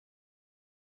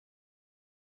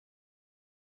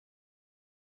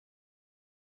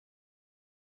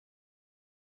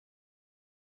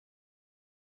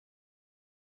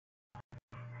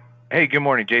Hey, good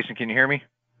morning, Jason. Can you hear me?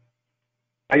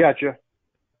 I got you.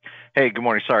 Hey, good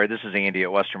morning. Sorry, this is Andy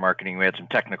at Western Marketing. We had some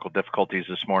technical difficulties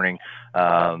this morning.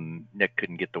 Nick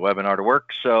couldn't get the webinar to work,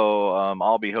 so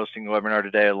I'll be hosting the webinar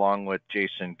today along with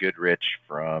Jason Goodrich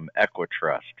from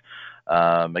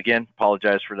EquiTrust. Again,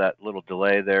 apologize for that little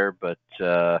delay there, but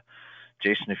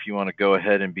Jason, if you want to go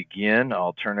ahead and begin,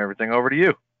 I'll turn everything over to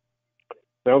you.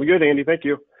 Sounds good, Andy. Thank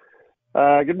you.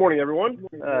 Good morning, everyone.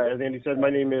 As Andy said, my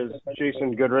name is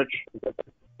Jason Goodrich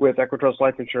with EquiTrust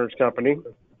Life Insurance Company.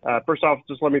 First off,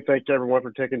 just let me thank everyone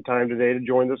for taking time today to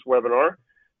join this webinar,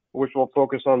 which will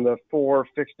focus on the 4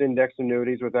 fixed index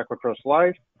annuities with EquiTrust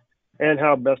Life and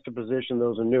how best to position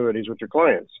those annuities with your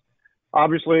clients.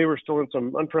 Obviously, we're still in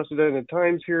some unprecedented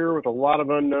times here with a lot of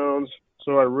unknowns,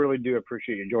 so I really do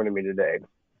appreciate you joining me today.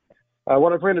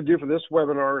 What I plan to do for this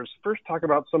webinar is first talk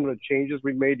about some of the changes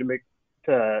we've made to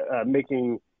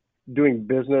making doing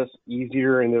business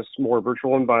easier in this more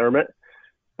virtual environment.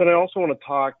 Then I also want to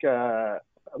talk a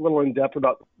little in depth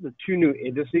about the 2 new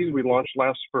indices we launched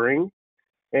last spring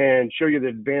and show you the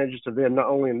advantages of them, not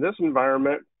only in this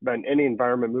environment, but in any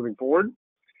environment moving forward.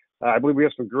 I believe we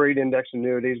have some great index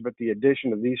annuities, but the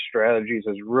addition of these strategies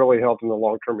has really helped in the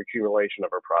long-term accumulation of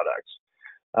our products.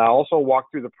 I'll also walk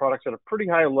through the products at a pretty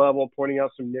high level, pointing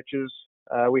out some niches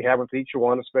we have with each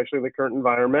one, especially in the current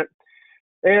environment.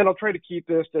 And I'll try to keep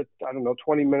this at,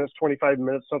 20 minutes, 25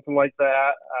 minutes, something like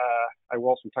that. I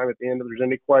will have some time at the end if there's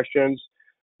any questions.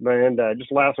 And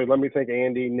just lastly, let me thank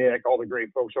Andy, Nick, all the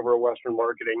great folks over at Western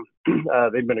Marketing.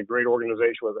 They've been a great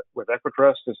organization with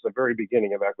EquiTrust since the very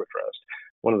beginning of EquiTrust.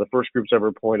 One of the first groups ever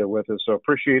appointed with us. So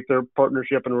appreciate their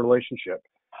partnership and relationship.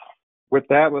 With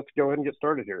that, let's go ahead and get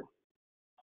started here.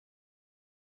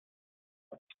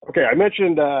 Okay, I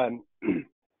mentioned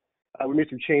we made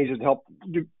some changes to help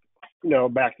do,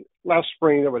 back last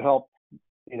spring that would help,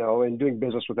 in doing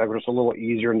business with EquiTrust a little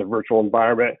easier in the virtual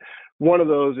environment. One of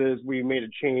those is we made a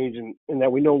change in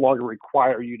that we no longer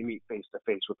require you to meet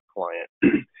face-to-face with the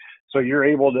client. So you're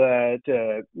able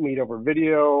to meet over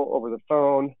video, over the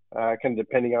phone, kind of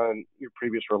depending on your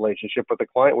previous relationship with the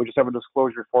client. We just have a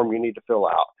disclosure form you need to fill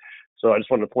out. So I just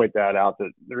wanted to point that out,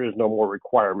 that there is no more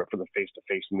requirement for the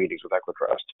face-to-face meetings with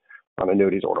EquiTrust on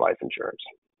annuities or life insurance.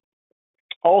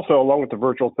 Also, along with the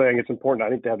virtual thing, it's important, I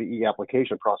think, to have the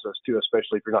e-application process too,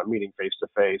 especially if you're not meeting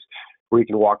face-to-face, where you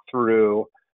can walk through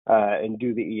and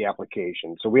do the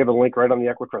e-application. So we have a link right on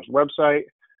the EquiTrust website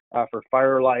for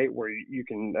Firelight, where you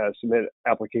can submit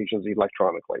applications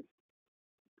electronically.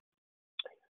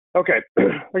 Okay,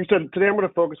 like I said, today I'm going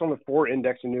to focus on the 4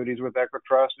 index annuities with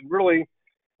EquiTrust. And really,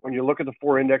 when you look at the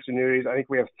 4 index annuities, I think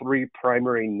we have 3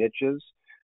 primary niches,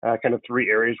 kind of 3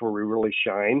 areas where we really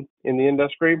shine in the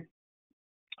industry.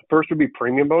 First would be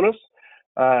premium bonus.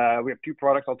 We have 2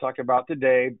 products I'll talk about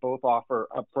today. Both offer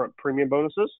upfront premium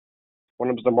bonuses. One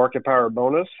of them is the Market Power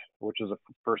Bonus, which is the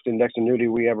first index annuity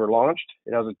we ever launched.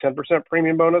 It has a 10%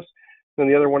 premium bonus. And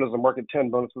the other one is the Market 10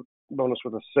 bonus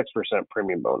with a 6%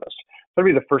 premium bonus.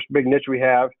 That'd be the first big niche we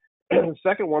have. The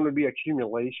second one would be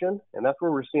accumulation, and that's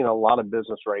where we're seeing a lot of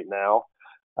business right now,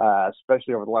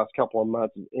 especially over the last couple of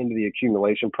months into the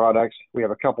accumulation products. We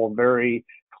have a couple of very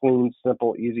clean,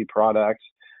 simple, easy products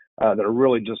that are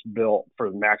really just built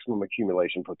for maximum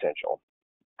accumulation potential.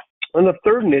 And the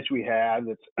third niche we have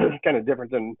that's kind of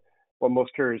different than what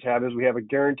most carriers have is we have a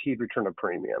guaranteed return of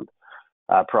premium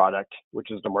product,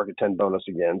 which is the Market 10 bonus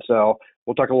again. So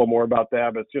we'll talk a little more about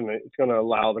that, but it's gonna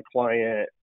allow a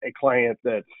client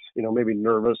that's maybe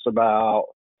nervous about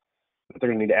that they're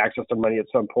gonna need to access their money at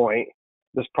some point.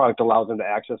 This product allows them to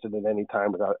access it at any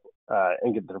time without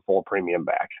and get their full premium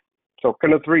back. So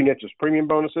kind of 3 niches: premium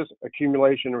bonuses,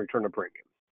 accumulation, and return of premium.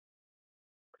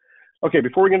 Okay,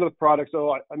 before we get into the products,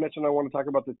 though, I mentioned I want to talk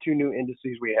about the 2 new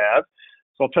indices we have.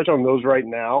 So I'll touch on those right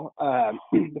now.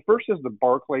 The first is the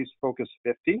Barclays Focus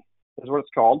 50, is what it's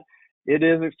called. It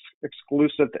is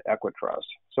exclusive to EquiTrust.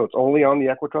 So it's only on the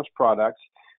EquiTrust products.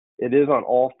 It is on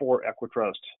all 4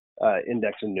 EquiTrust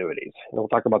index annuities. And we'll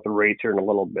talk about the rates here in a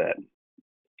little bit.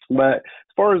 But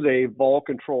as far as a vol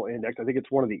control index, I think it's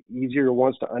one of the easier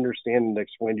ones to understand and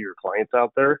explain to your clients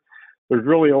out there. There's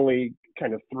really only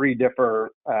kind of 3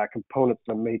 different components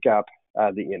that make up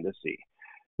the indice.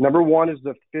 Number 1 is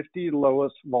the 50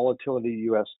 lowest volatility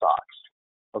U.S. stocks.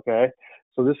 Okay,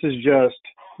 so these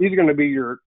are going to be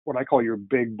what I call your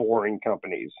big boring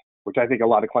companies, which I think a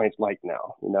lot of clients like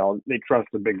now. They trust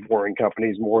the big boring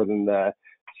companies more than the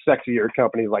sexier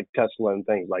companies like Tesla and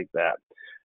things like that.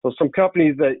 So some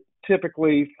companies that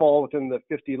typically fall within the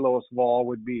 50 lowest vol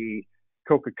would be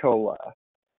Coca-Cola,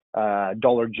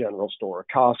 Dollar General Store,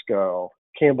 Costco,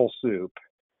 Campbell Soup,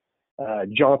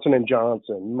 Johnson and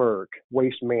Johnson, Merck,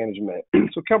 Waste Management.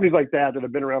 So companies like that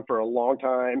have been around for a long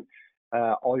time.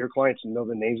 All your clients know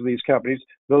the names of these companies.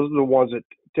 Those are the ones that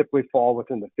typically fall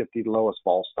within the 50 lowest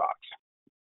vol stocks.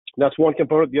 That's one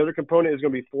component. The other component is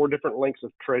going to be 4 different lengths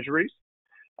of treasuries,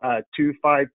 2,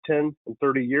 5, 10, and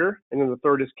 30 year. And then the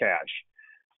third is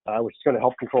cash, which is going to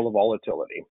help control the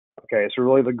volatility. Okay, so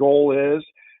really the goal is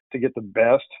to get the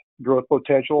best growth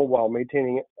potential while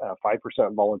maintaining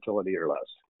 5% volatility or less.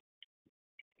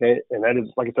 Okay, and that is,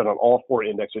 like I said, on all 4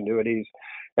 index annuities.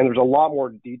 And there's a lot more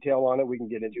detail on it we can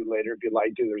get into later if you'd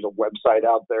like to. There's a website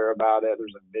out there about it.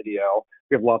 There's a video.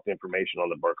 We have lots of information on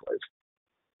the Barclays.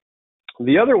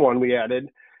 The other one we added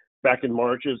back in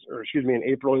in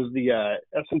April is the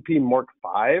S&P Mark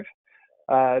V.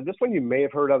 This one you may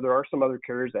have heard of. There are some other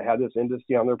carriers that have this index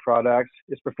on their products.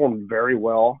 It's performed very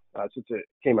well since it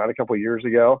came out a couple of years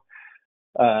ago.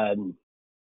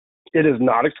 It is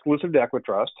not exclusive to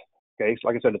EquiTrust. Okay, so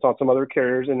like I said, it's on some other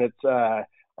carriers, and it's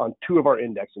on 2 of our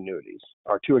index annuities,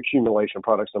 our 2 accumulation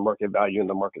products, the Market Value and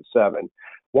the Market 7.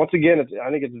 Once again, I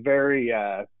think it's very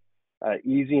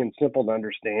easy and simple to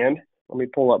understand. Let me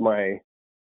pull up my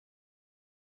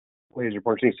laser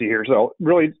pointer so you can see here. So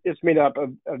really, it's made up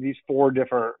of these 4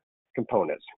 different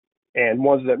components, and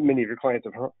ones that many of your clients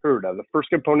have heard of. The first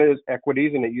component is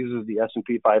equities, and it uses the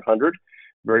S&P 500,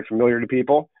 very familiar to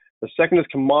people. The second is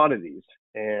commodities,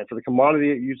 and for the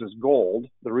commodity, it uses gold.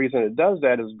 The reason it does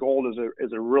that is gold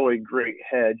is a really great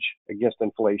hedge against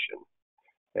inflation.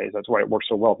 Okay, so that's why it works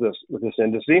so well with this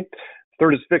indice.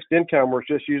 Third is fixed income. We're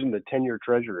just using the 10-year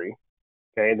treasury.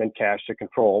 Okay, and then cash to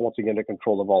control, once again, to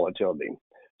control the volatility.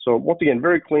 So once again,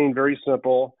 very clean, very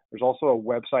simple. There's also a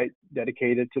website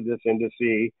dedicated to this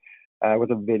indice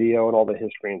with a video and all the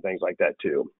history and things like that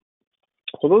too.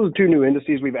 So those are 2 new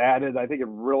indices we've added. I think it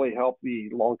really helped the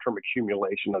long-term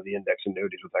accumulation of the index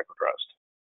annuities with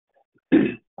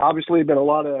EquiTrust. Obviously, been a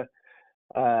lot of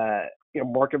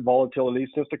market volatility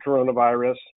since the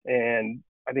coronavirus, and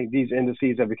I think these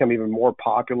indices have become even more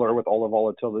popular with all the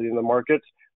volatility in the markets.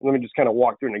 Let me just kind of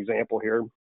walk through an example here.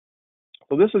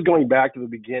 So this is going back to the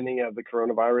beginning of the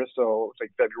coronavirus, so it's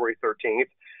like February 13th.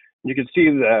 You can see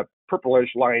the purplish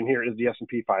line here is the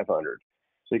S&P 500.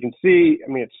 So you can see,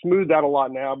 I mean, it's smoothed out a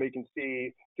lot now, but you can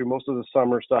see through most of the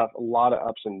summer stuff, a lot of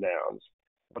ups and downs.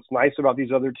 What's nice about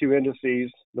these other 2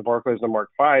 indices, the Barclays and the Mark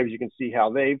V, you can see how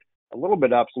they've a little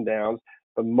bit ups and downs,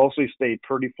 but mostly stayed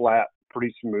pretty flat,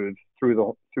 pretty smooth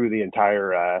through the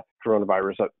entire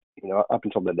coronavirus up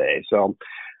until today. So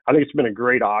I think it's been a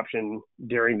great option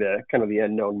during the kind of the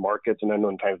unknown markets and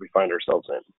unknown times we find ourselves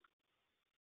in.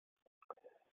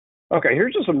 Okay,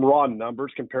 here's just some raw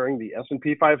numbers comparing the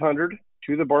S&P 500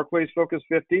 to the Barclays Focus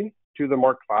 50 to the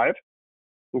Mark V.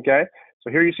 Okay, so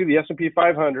here you see the S&P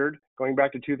 500 going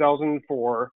back to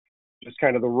 2004, just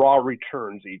kind of the raw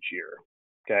returns each year.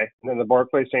 Okay, and then the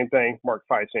Barclays, same thing, Mark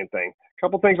V, same thing. A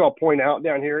couple things I'll point out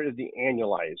down here is the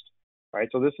annualized. Right,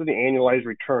 so this is the annualized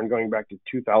return going back to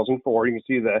 2004. You can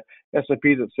see the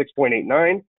S&P is at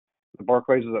 6.89, the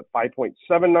Barclays is at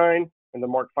 5.79, and the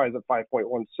Mark V is at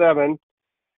 5.17.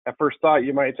 At first thought,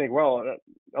 you might think, well,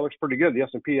 that looks pretty good. The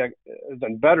S&P has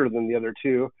done better than the other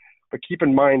 2, but keep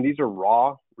in mind these are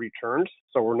raw returns,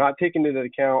 so we're not taking into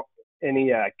account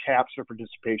any caps or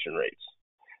participation rates.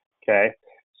 Okay,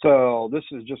 so this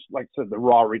is just like I said, the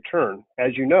raw return.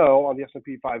 As you know, on the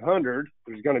S&P 500,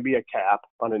 there's going to be a cap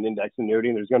on an index annuity,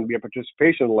 and there's going to be a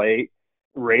participation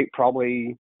rate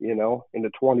probably in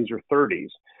the 20s or 30s.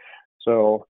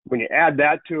 So when you add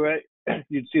that to it,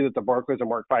 you'd see that the Barclays and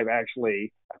Mark V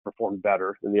actually performed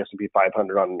better than the S&P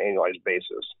 500 on an annualized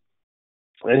basis.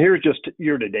 And here's just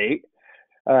year to date.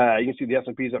 You can see the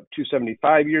S&P is up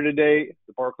 275 year to date.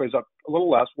 The Barclays up a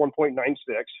little less, 1.96,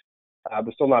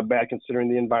 but still not bad considering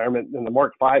the environment. And the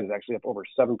Mark V is actually up over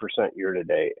 7% year to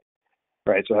date.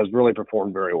 Right, so it has really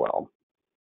performed very well.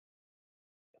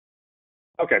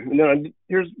 Okay, and then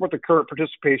here's what the current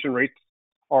participation rates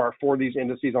are for these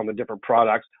indices on the different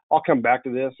products. I'll come back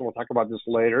to this and we'll talk about this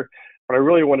later, but I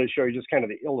really want to show you just kind of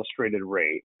the illustrated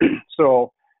rate.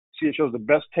 So see, it shows the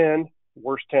best 10,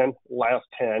 worst 10, last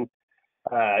 10,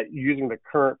 using the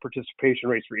current participation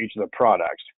rates for each of the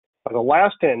products. Now, the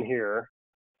last 10 here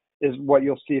is what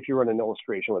you'll see if you run an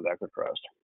illustration with EquiTrust.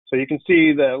 So you can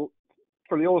see that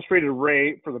for the illustrated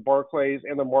rate for the Barclays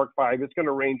and the Mark V, it's going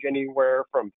to range anywhere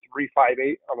from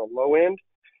 3.58 on the low end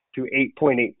to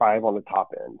 8.85 on the top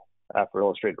end for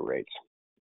illustrated rates.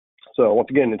 So once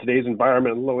again, in today's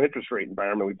environment, low interest rate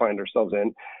environment we find ourselves in,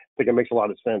 I think it makes a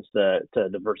lot of sense to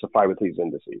diversify with these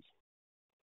indices.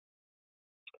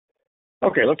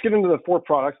 Okay, let's get into the 4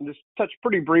 products and just touch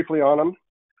pretty briefly on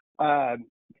them.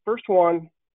 First one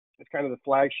It's kind of the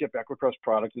flagship EquiTrust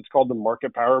product. It's called the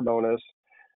Market Power Bonus.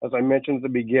 As I mentioned at the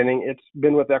beginning, it's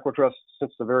been with EquiTrust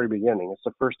since the very beginning. It's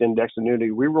the first index annuity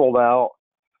we rolled out,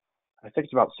 I think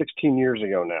it's about 16 years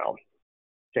ago now.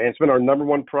 Okay, it's been our number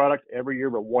one product every year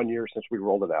but 1 year since we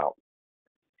rolled it out.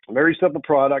 A very simple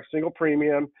product, single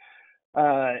premium.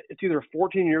 It's either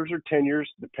 14 years or 10 years,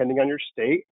 depending on your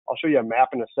state. I'll show you a map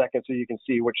in a second so you can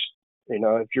see which,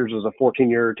 if yours is a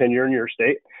 14-year or 10-year in your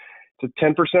state. It's a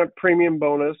 10% premium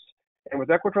bonus. And with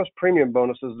EquiTrust premium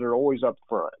bonuses, they're always up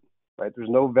front, right? There's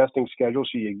no vesting schedule,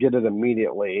 so you get it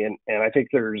immediately. And I think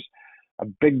there's a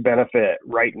big benefit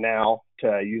right now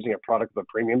to using a product with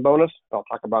a premium bonus. I'll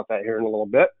talk about that here in a little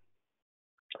bit.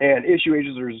 And issue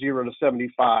ages are 0 to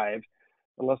 75,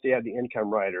 unless they have the income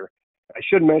rider. I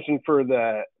should mention for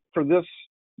this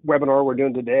webinar we're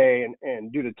doing today,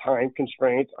 and due to time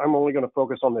constraints, I'm only going to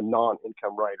focus on the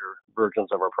non-income rider versions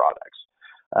of our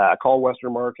products. Call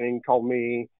Western Marketing, call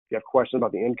me if you have questions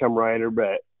about the income rider,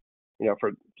 but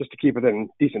for just to keep it in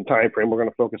a decent time frame, we're going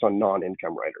to focus on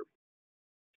non-income rider.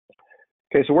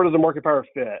 Okay, so where does the market power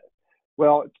fit?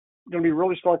 Well, it's going to be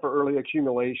really strong for early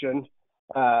accumulation.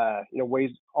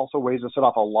 Ways to set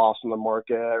off a loss in the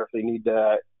market, or if they need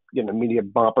to get an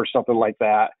immediate bump or something like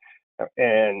that.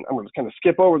 And I'm going to kind of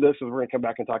skip over this, because we're going to come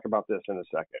back and talk about this in a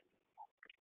second.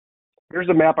 Here's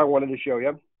the map I wanted to show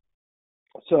you.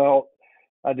 So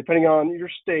depending on your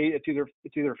state, it's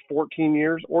either 14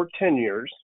 years or 10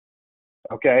 years.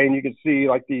 Okay, and you can see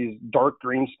like these dark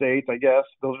green states, I guess,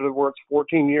 those are where it's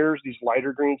 14 years. These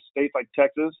lighter green states like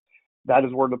Texas, that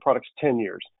is where the product's 10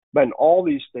 years. But in all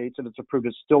these states that it's approved,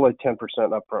 it's still a 10%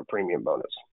 upfront premium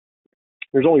bonus.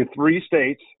 There's only 3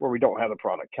 states where we don't have the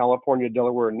product: California,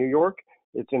 Delaware, and New York.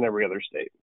 It's in every other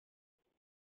state.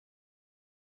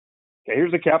 Okay,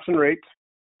 here's the caps and rates.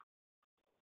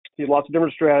 See lots of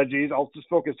different strategies. I'll just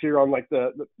focus here on like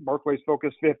the Barclays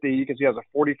Focus 50. You can see it has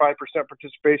a 45%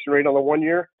 participation rate on the 1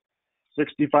 year,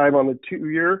 65 on the 2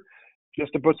 year.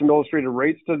 Just to put some illustrated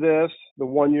rates to this, the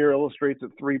 1 year illustrates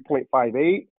at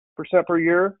 3.58% per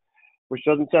year, which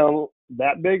doesn't sound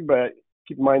that big, but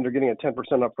keep in mind they're getting a 10%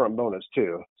 upfront bonus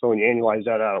too. So when you annualize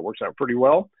that out, it works out pretty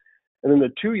well. And then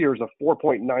the 2 years, a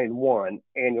 4.91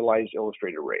 annualized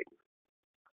illustrated rate.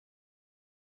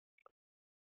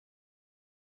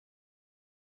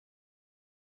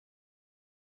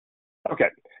 Okay.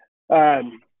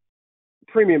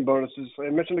 Premium bonuses. I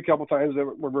mentioned a couple times that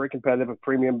we're very competitive with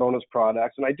premium bonus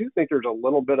products. And I do think there's a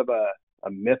little bit of a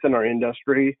myth in our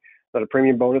industry that a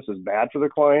premium bonus is bad for the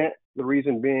client. The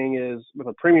reason being is with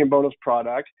a premium bonus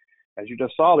product, as you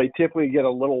just saw, they typically get a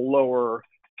little lower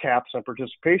caps and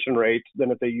participation rates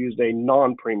than if they used a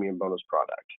non-premium bonus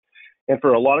product. And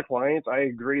for a lot of clients, I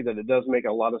agree that it does make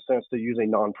a lot of sense to use a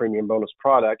non-premium bonus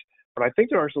product. But I think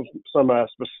there are some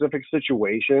specific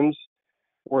situations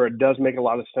where it does make a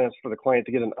lot of sense for the client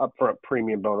to get an upfront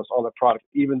premium bonus on the product,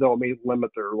 even though it may limit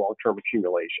their long-term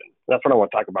accumulation. That's what I want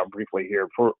to talk about briefly here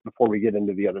before we get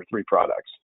into the other 3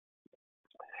 products.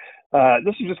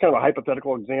 This is just kind of a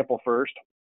hypothetical example first.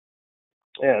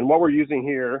 And what we're using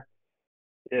here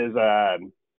is,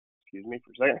 excuse me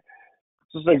for a second.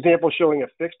 This is an example showing a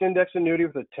fixed index annuity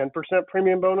with a 10%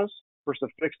 premium bonus versus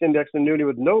a fixed index annuity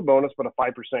with no bonus but a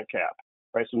 5% cap,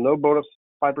 right? So no bonus,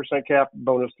 5% cap,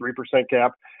 bonus 3%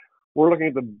 cap. We're looking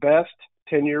at the best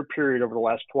 10-year period over the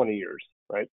last 20 years,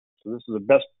 right? So this is the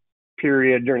best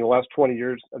period during the last 20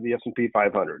 years of the S&P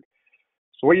 500.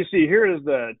 So what you see here is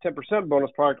the 10% bonus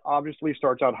product obviously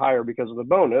starts out higher because of the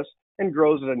bonus and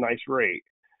grows at a nice rate.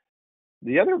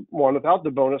 The other one without the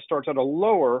bonus starts at a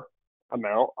lower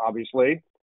amount, obviously,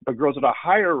 but grows at a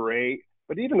higher rate.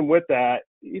 But even with that,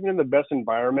 even in the best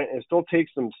environment, it still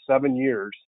takes them 7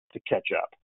 years to catch up,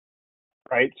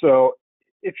 right? So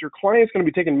if your client's going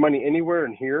to be taking money anywhere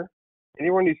in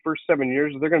these first 7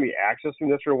 years, they're going to be accessing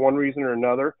this for one reason or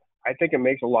another. I think it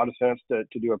makes a lot of sense to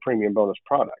do a premium bonus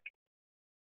product.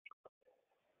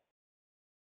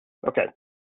 Okay,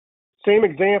 same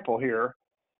example here,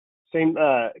 same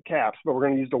caps, but we're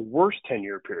going to use the worst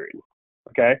 10-year period,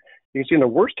 okay? You can see in the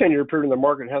worst 10-year period when the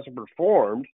market hasn't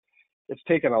performed, it's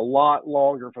taken a lot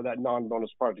longer for that non-bonus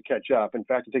product to catch up. In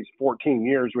fact, it takes 14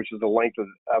 years, which is the length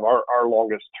of our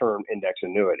longest term index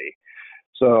annuity.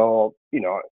 So,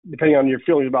 depending on your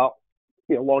feelings about,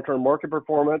 long-term market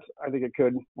performance, I think it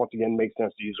could, once again, make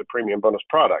sense to use a premium bonus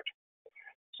product.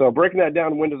 So breaking that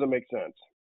down, when does it make sense?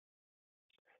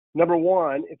 Number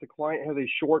one, if the client has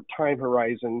a short time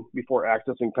horizon before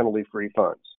accessing penalty-free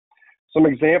funds. Some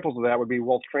examples of that would be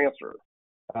wealth transfer.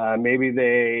 Maybe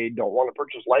they don't want to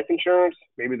purchase life insurance.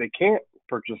 Maybe they can't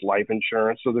purchase life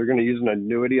insurance, so they're going to use an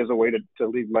annuity as a way to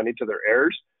leave money to their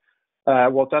heirs.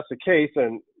 Well, if that's the case,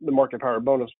 then the market power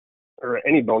bonus or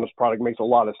any bonus product makes a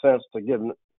lot of sense to give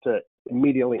them to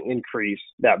immediately increase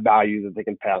that value that they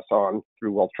can pass on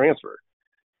through wealth transfer.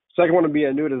 Second one would be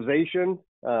annuitization.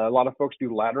 A lot of folks do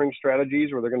laddering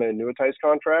strategies where they're going to annuitize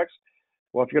contracts.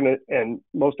 Well, if you're going to, and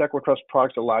most EquiTrust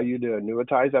products allow you to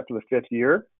annuitize after the 5th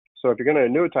year. So if you're going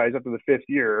to annuitize after the 5th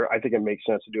year, I think it makes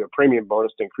sense to do a premium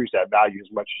bonus to increase that value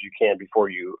as much as you can before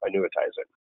you annuitize it.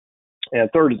 And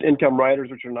third is income riders,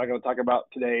 which we're not going to talk about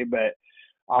today, but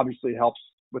obviously helps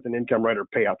with an income rider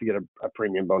payout to get a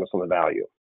premium bonus on the value.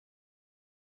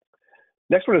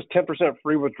 Next one is 10%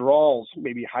 free withdrawals,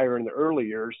 maybe higher in the early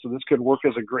years. So this could work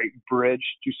as a great bridge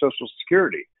to Social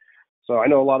Security. So I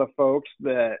know a lot of folks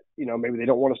that, maybe they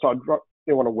don't want to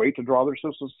they want to wait to draw their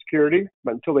Social Security,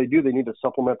 but until they do, they need to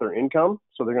supplement their income.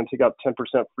 So they're going to take out 10%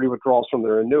 free withdrawals from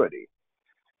their annuity.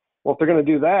 Well, if they're going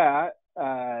to do that,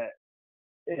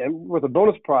 and with a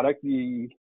bonus product,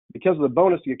 because of the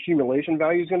bonus, the accumulation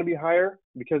value is going to be higher.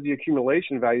 Because the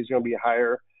accumulation value is going to be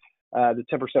higher, the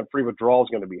 10% free withdrawal is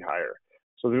going to be higher.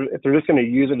 So if they're just going to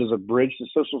use it as a bridge to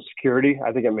Social Security,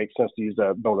 I think it makes sense to use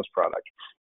a bonus product.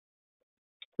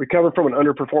 Recover from an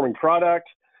underperforming product.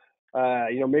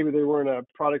 Maybe they were in a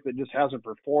product that just hasn't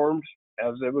performed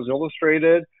as it was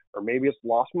illustrated, or maybe it's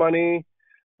lost money,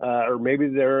 or maybe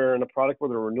they're in a product where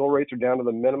the renewal rates are down to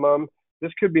the minimum.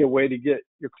 This could be a way to get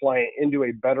your client into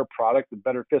a better product that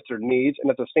better fits their needs, and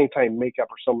at the same time make up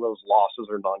for some of those losses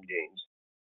or non-gains.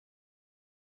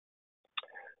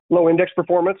 Low index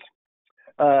performance.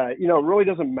 It really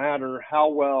doesn't matter how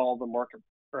well the market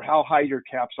or how high your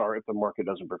caps are if the market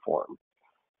doesn't perform.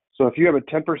 So if you have a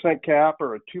 10% cap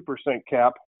or a 2%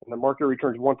 cap and the market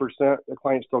returns 1%, the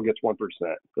client still gets 1%.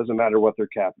 Doesn't matter what their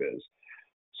cap is.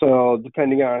 So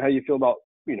depending on how you feel about,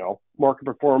 market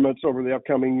performance over the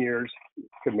upcoming years, it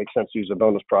could make sense to use a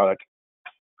bonus product.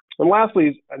 And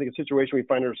lastly, I think a situation we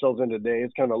find ourselves in today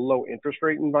is kind of a low interest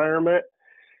rate environment.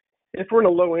 If we're in a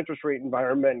low interest rate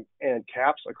environment and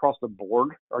caps across the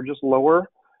board are just lower,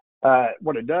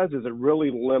 what it does is it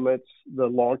really limits the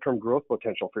long-term growth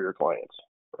potential for your clients,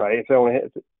 right?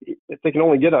 If they can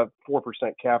only get a 4%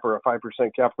 cap or a 5%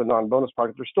 cap for the non-bonus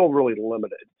product, they're still really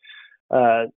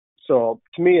limited. So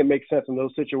to me, it makes sense in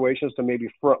those situations to maybe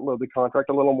front load the contract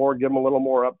a little more, give them a little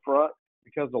more upfront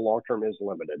because the long-term is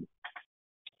limited.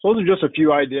 So those are just a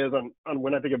few ideas on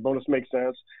when I think a bonus makes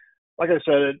sense. Like I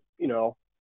said,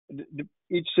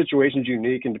 each situation is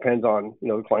unique and depends on,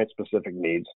 the client's specific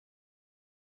needs.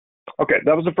 Okay,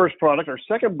 that was the first product. Our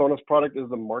second bonus product is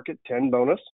the Market 10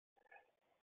 bonus.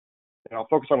 And I'll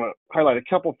highlight a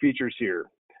couple features here.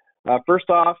 First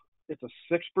off, it's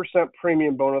a 6%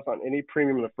 premium bonus on any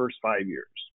premium in the first 5 years.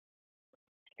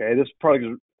 Okay, this product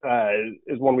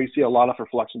is one we see a lot of for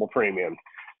flexible premium.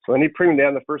 So any premium they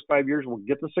have in the first 5 years will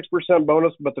get the 6%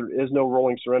 bonus, but there is no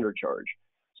rolling surrender charge.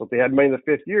 So if they had money in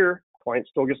the 5th year, client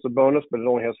still gets the bonus, but it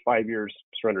only has 5 years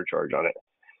surrender charge on it.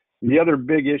 The other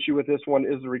big issue with this one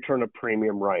is the return of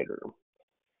premium rider.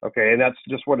 Okay, and that's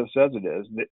just what it says it is.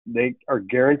 They are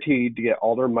guaranteed to get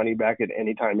all their money back at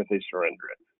any time if they surrender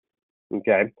it.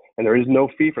 Okay, and there is no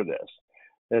fee for this.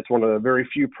 And it's one of the very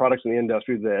few products in the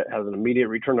industry that has an immediate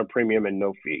return of premium and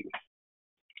no fee.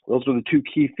 Those are the two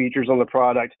key features on the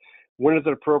product. When is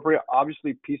it appropriate?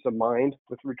 Obviously, peace of mind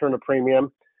with return of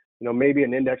premium. Maybe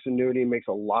an index annuity makes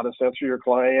a lot of sense for your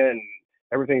client and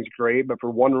everything's great, but for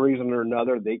one reason or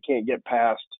another, they can't get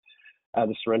past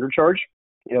the surrender charge.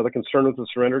 The concern with the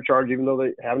surrender charge, even though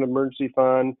they have an emergency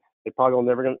fund, they probably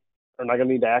are not going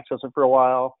to need to access it for a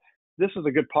while. This is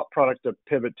a good product to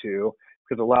pivot to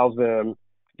because it allows them,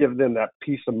 give them that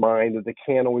peace of mind that they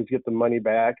can always get the money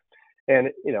back. And,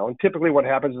 and typically what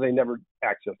happens is they never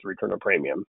access the return of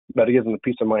premium, but it gives them the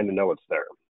peace of mind to know it's there.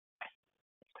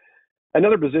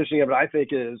 Another positioning of it, I think,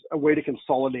 is a way to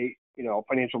consolidate,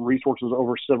 financial resources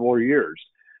over several years.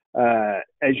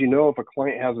 As you know, if a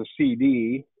client has a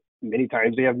CD, many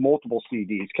times they have multiple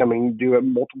CDs coming due at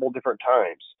multiple different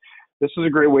times. This is a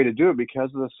great way to do it because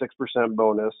of the 6%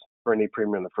 bonus for any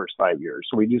premium in the first 5 years.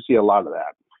 So we do see a lot of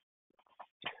that.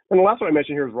 And the last one I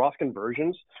mentioned here is Roth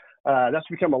conversions. That's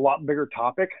become a lot bigger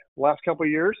topic the last couple of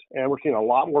years, and we're seeing a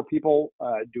lot more people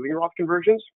doing Roth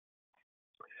conversions.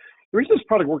 The reason this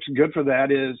product works good for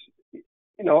that is,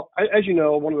 as you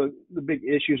know, one of the big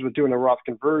issues with doing a Roth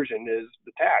conversion is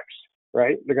the tax,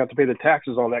 right? They're going to have to pay the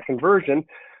taxes on that conversion.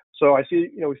 So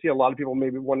we see a lot of people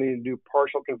maybe wanting to do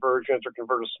partial conversions or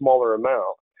convert a smaller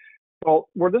amount. Well,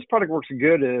 where this product works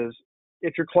good is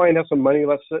if your client has some money,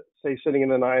 let's say sitting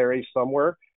in an IRA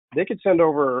somewhere, they could send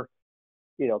over,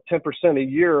 10% a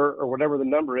year or whatever the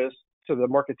number is to the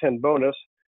Market 10 bonus.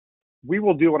 We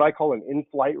will do what I call an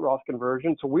in-flight Roth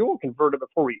conversion. So we will convert it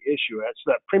before we issue it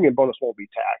so that premium bonus won't be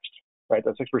taxed. right?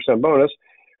 That 6% bonus,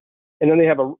 and then they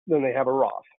have a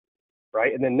Roth,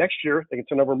 right? And then next year they can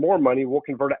send over more money. We'll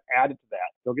convert it, add it to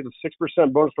that. They'll get the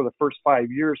 6% bonus for the first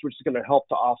 5 years, which is going to help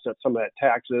to offset some of that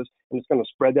taxes, and it's going to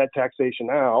spread that taxation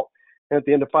out. And at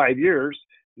the end of 5 years,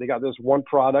 they got this one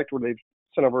product where they've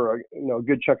sent over a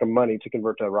good chunk of money to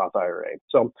convert to a Roth IRA.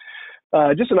 So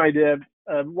just an idea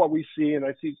of what we see, and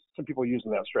I see some people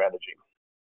using that strategy.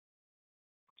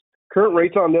 Current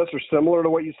rates on this are similar to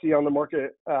what you see on the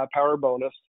market power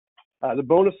bonus. The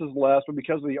bonus is less, but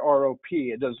because of the ROP,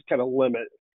 it does kind of limit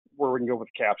where we can go with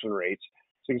caps and rates.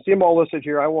 So you can see them all listed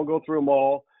here. I won't go through them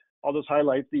all. I'll just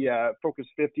highlight the Focus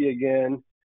 50 again,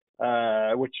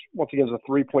 which once again is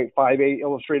a 3.58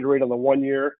 illustrated rate on the 1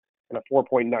 year and a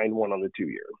 4.91 on the 2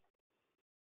 year.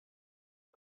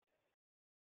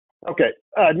 Okay,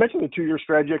 I mentioned the 2 year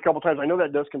strategy a couple times. I know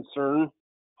that does concern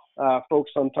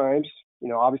folks sometimes.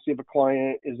 Obviously if a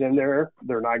client is in there,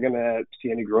 they're not going to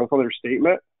see any growth on their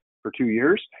statement for 2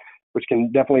 years, which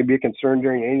can definitely be a concern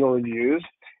during annual reviews.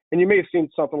 And you may have seen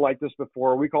something like this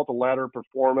before. We call it the ladder of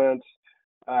performance.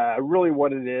 Really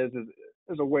what it is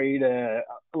a way to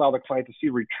allow the client to see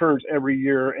returns every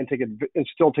year and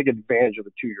still take advantage of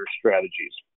the 2 year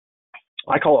strategies.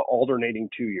 I call it alternating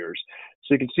 2 years.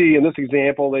 So you can see in this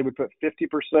example, they would put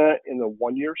 50% in the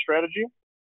 1 year strategy.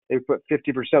 They would put 50%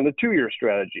 in the 2 year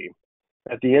strategy.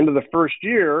 At the end of the first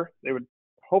year, they would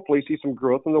hopefully see some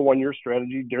growth in the 1 year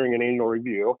strategy during an annual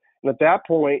review. And at that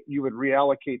point, you would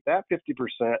reallocate that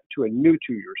 50% to a new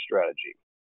 2 year strategy.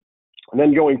 And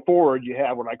then going forward, you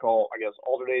have what I call,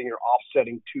 alternating or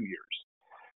offsetting 2 years.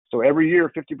 So every year,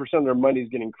 50% of their money is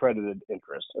getting credited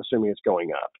interest, assuming it's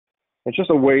going up. It's just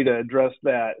a way to address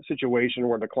that situation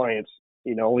where the client's,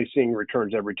 only seeing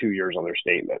returns every 2 years on their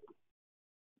statement.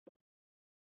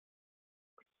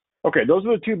 Okay, those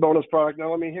are the two bonus products.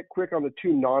 Now let me hit quick on the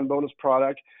two non-bonus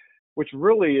products, which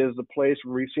really is the place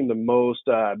where we've seen the most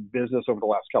business over the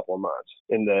last couple of months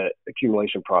in the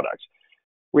accumulation products.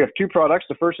 We have two products.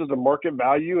 The first is the market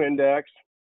value index.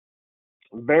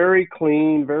 Very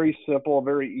clean, very simple,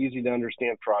 very easy to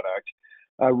understand product.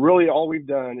 Really all we've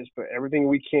done is put everything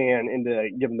we can into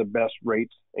giving the best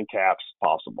rates and caps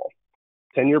possible.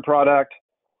 10-year product,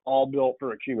 all built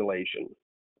for accumulation.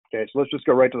 Okay, so let's just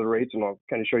go right to the rates and I'll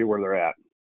kind of show you where they're at.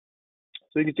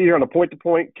 So you can see here on a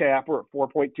point-to-point cap, we're at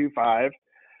 4.25.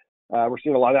 We're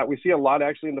seeing a lot of that. We see a lot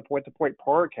actually in the point-to-point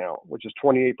par account, which is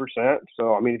 28%.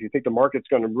 So, if you think the market's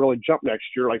going to really jump next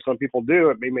year, like some people do,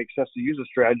 it may make sense to use a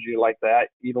strategy like that,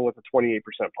 even with a 28%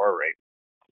 par rate.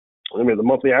 Then we have the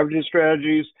monthly averaging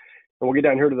strategies, and we'll get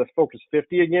down here to the Focus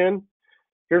 50 again.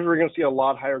 Here's where we're going to see a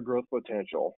lot higher growth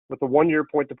potential. With the 1 year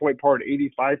point-to-point par at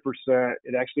 85%,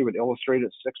 it actually would illustrate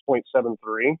at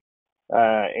 6.73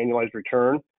 annualized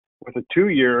return. With a 2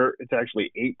 year, it's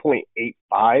actually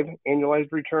 8.85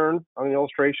 annualized return on the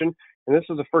illustration. And this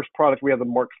is the first product we have the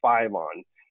Mark 5 on.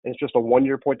 And it's just a 1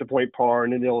 year point-to-point par,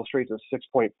 and it illustrates at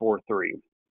 6.43.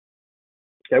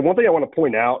 Okay, one thing I want to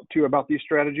point out too about these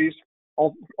strategies,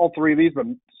 all three of these, but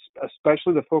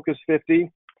especially the Focus 50,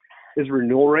 is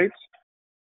renewal rates.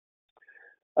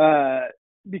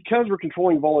 Because we're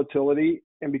controlling volatility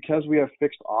and because we have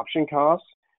fixed option costs,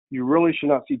 you really should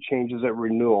not see changes at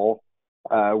renewal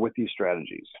with these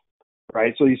strategies,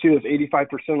 right? So you see this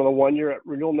 85% on the 1 year. At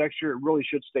renewal next year, it really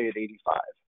should stay at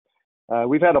 85.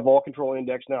 We've had a vol control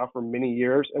index now for many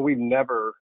years, and we've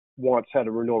never once had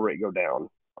a renewal rate go down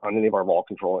on any of our vol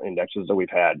control indexes that we've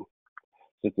had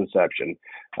since inception.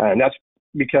 And that's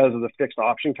because of the fixed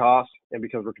option costs and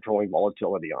because we're controlling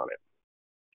volatility on it.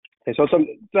 And so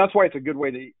that's why it's a good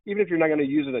way to, even if you're not going to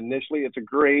use it initially, it's a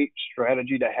great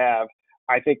strategy to have,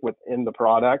 I think, within the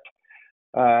product.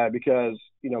 Because,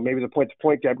 maybe the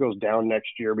point-to-point gap goes down next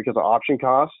year because of option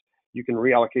costs. You can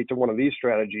reallocate to one of these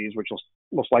strategies, which will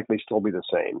most likely still be the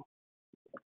same.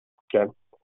 Okay.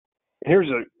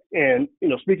 And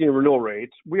speaking of renewal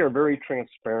rates, we are very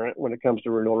transparent when it comes to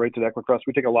renewal rates at EquiTrust.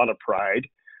 We take a lot of pride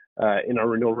in our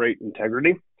renewal rate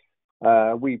integrity.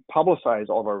 We publicize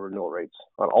all of our renewal rates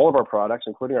on all of our products,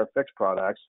 including our fixed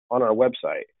products, on our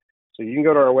website. So you can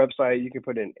go to our website, you can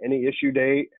put in any issue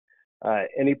date,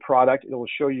 any product, it will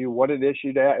show you what it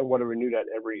issued at and what it renewed at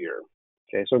every year.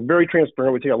 Okay, so very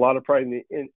transparent. We take a lot of pride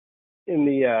in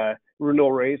the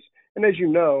renewal rates. And as you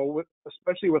know,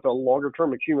 especially with a longer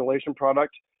term accumulation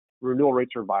product, renewal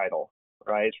rates are vital,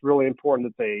 right? It's really important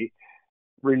that they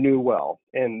renew well.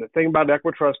 And the thing about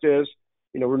EquiTrust is,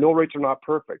 renewal rates are not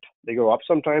perfect. They go up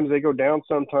sometimes, they go down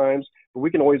sometimes, but we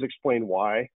can always explain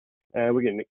why. And we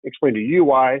can explain to you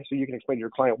why, so you can explain to your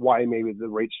client why maybe the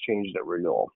rates changed at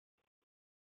renewal.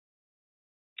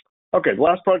 Okay, the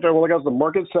last product I want to look at is the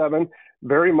Market 7.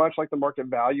 Very much like the market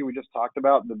value we just talked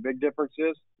about. The big difference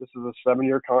is this is a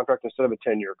 7-year contract instead of a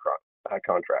 10-year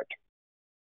contract.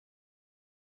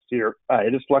 So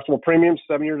it is flexible premium,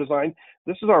 7-year design.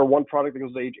 This is our one product that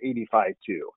goes to age 85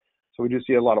 too. So we do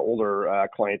see a lot of older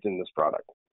clients in this product.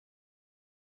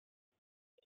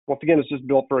 Once again, it's just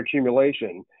built for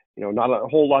accumulation. Not a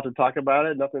whole lot to talk about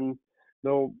it. Nothing,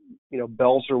 no,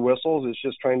 bells or whistles. It's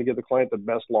just trying to give the client the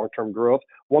best long-term growth.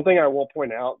 One thing I will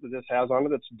point out that this has on it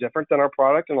that's different than our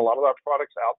product and a lot of our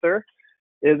products out there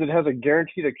is it has a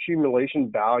guaranteed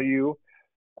accumulation value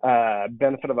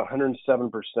benefit of 107%.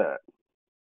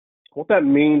 What that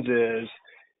means is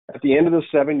at the end of the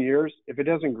 7 years, if it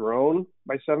hasn't grown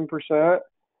by 7%,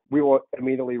 we will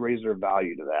immediately raise their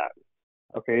value to that.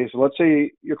 Okay, so let's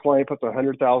say your client puts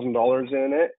 $100,000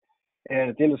 in it, and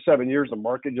at the end of 7 years, the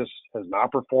market just has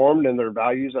not performed and their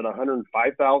value's at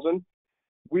 $105,000.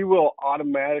 We will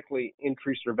automatically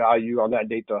increase their value on that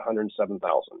date to $107,000.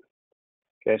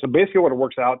 Okay, so basically what it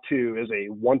works out to is a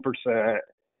 1%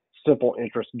 simple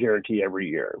interest guarantee every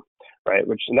year, right?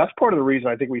 And that's part of the reason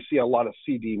I think we see a lot of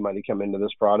CD money come into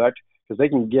this product, because they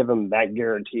can give them that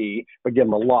guarantee, but give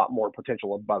them a lot more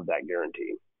potential above that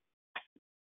guarantee.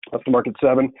 That's the Market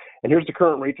 7. And here's the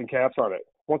current rates and caps on it.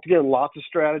 Once again, lots of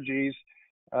strategies.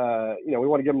 We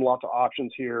want to give them lots of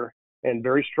options here, and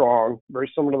very strong, very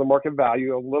similar to the market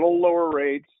value, a little lower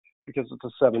rates because it's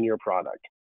a 7-year product.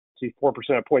 See 4%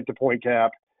 point-to-point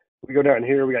cap. We go down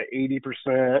here, we got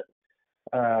 80%,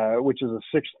 which is a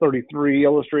 633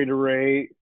 illustrated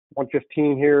rate.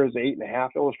 115 here is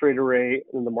 8.5 illustrated rate,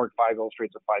 and the Mark 5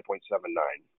 illustrates a 5.79.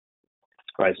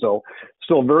 All right, so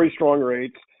still very strong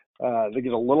rates. They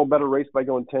get a little better rates by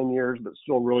going 10 years, but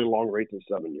still really long rates in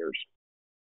 7 years.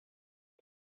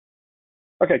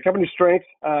 Okay, company strength.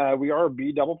 We are a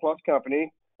B double plus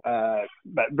company,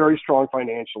 but very strong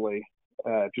financially.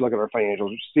 If you look at our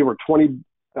financials, you see we're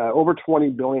over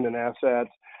 $20 billion in assets.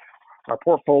 Our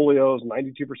portfolio is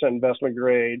 92% investment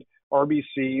grade.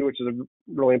 RBC, which is a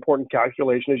really important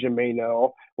calculation, as you may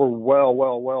know, we're well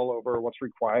over what's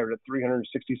required at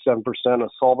 367%, a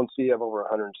solvency of over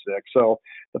 106. So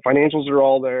the financials are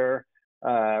all there.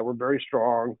 We're very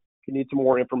strong. If you need some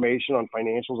more information on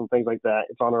financials and things like that,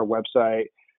 it's on our website.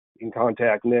 You can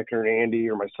contact Nick or Andy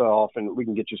or myself, and we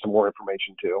can get you some more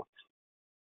information too.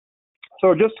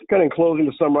 So just kind of in closing,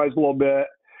 to summarize a little bit,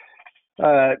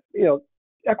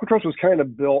 EquiTrust was kind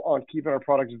of built on keeping our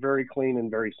products very clean and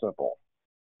very simple.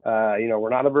 We're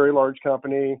not a very large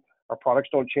company. Our products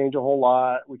don't change a whole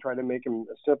lot. We try to make them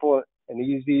as simple and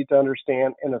easy to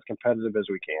understand and as competitive as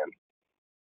we can.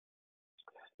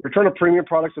 Return of premium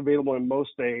products available in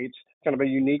most states, kind of a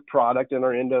unique product in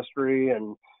our industry,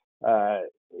 and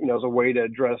as a way to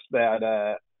address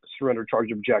that surrender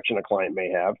charge objection a client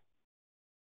may have.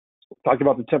 Talked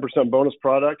about the 10% bonus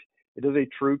product. It is a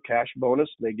true cash bonus.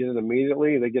 They get it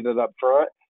immediately. They get it up front.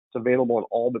 It's available in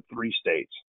all but 3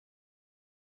 states.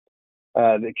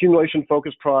 The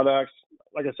accumulation-focused products,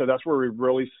 like I said, that's where we've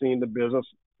really seen the business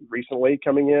recently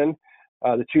coming in.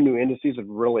 The 2 new indices have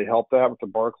really helped that with the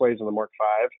Barclays and the Mark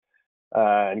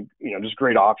 5. And just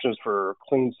great options for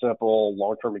clean, simple,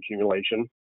 long-term accumulation.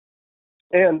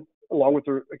 And along with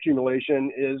the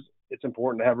accumulation it's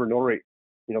important to have renewal rate,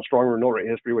 strong renewal rate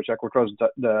history, which EquiTrust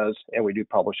does, and we do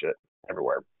publish it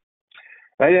everywhere.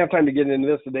 I didn't have time to get into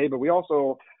this today, but we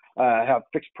also have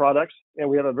fixed products, and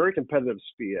we have a very competitive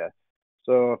SPIA.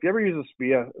 So if you ever use a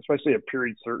SPIA, especially a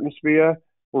period certain SPIA,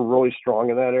 we're really strong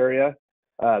in that area,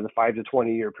 the 5 to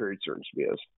 20 year period certain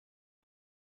SPIAs.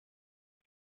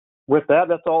 With that,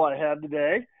 that's all I had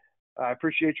today. I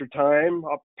appreciate your time.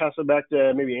 I'll pass it back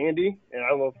to maybe Andy, and I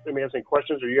don't know if anybody has any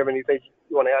questions or you have anything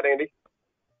you want to add, Andy?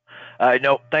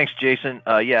 No, thanks, Jason.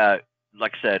 Yeah,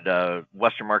 like I said,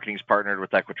 Western Marketing's partnered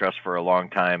with EquiTrust for a long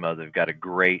time. They've got a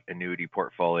great annuity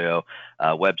portfolio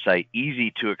website,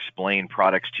 easy to explain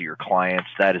products to your clients.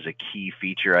 That is a key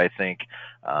feature, I think.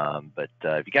 But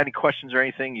if you got any questions or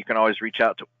anything, you can always reach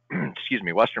out to,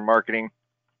 Western Marketing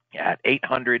at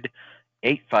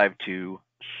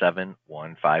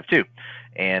 800-852-7152.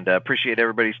 And appreciate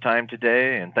everybody's time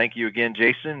today. And thank you again,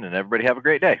 Jason, and everybody have a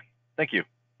great day. Thank you.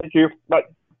 Thank you. Bye.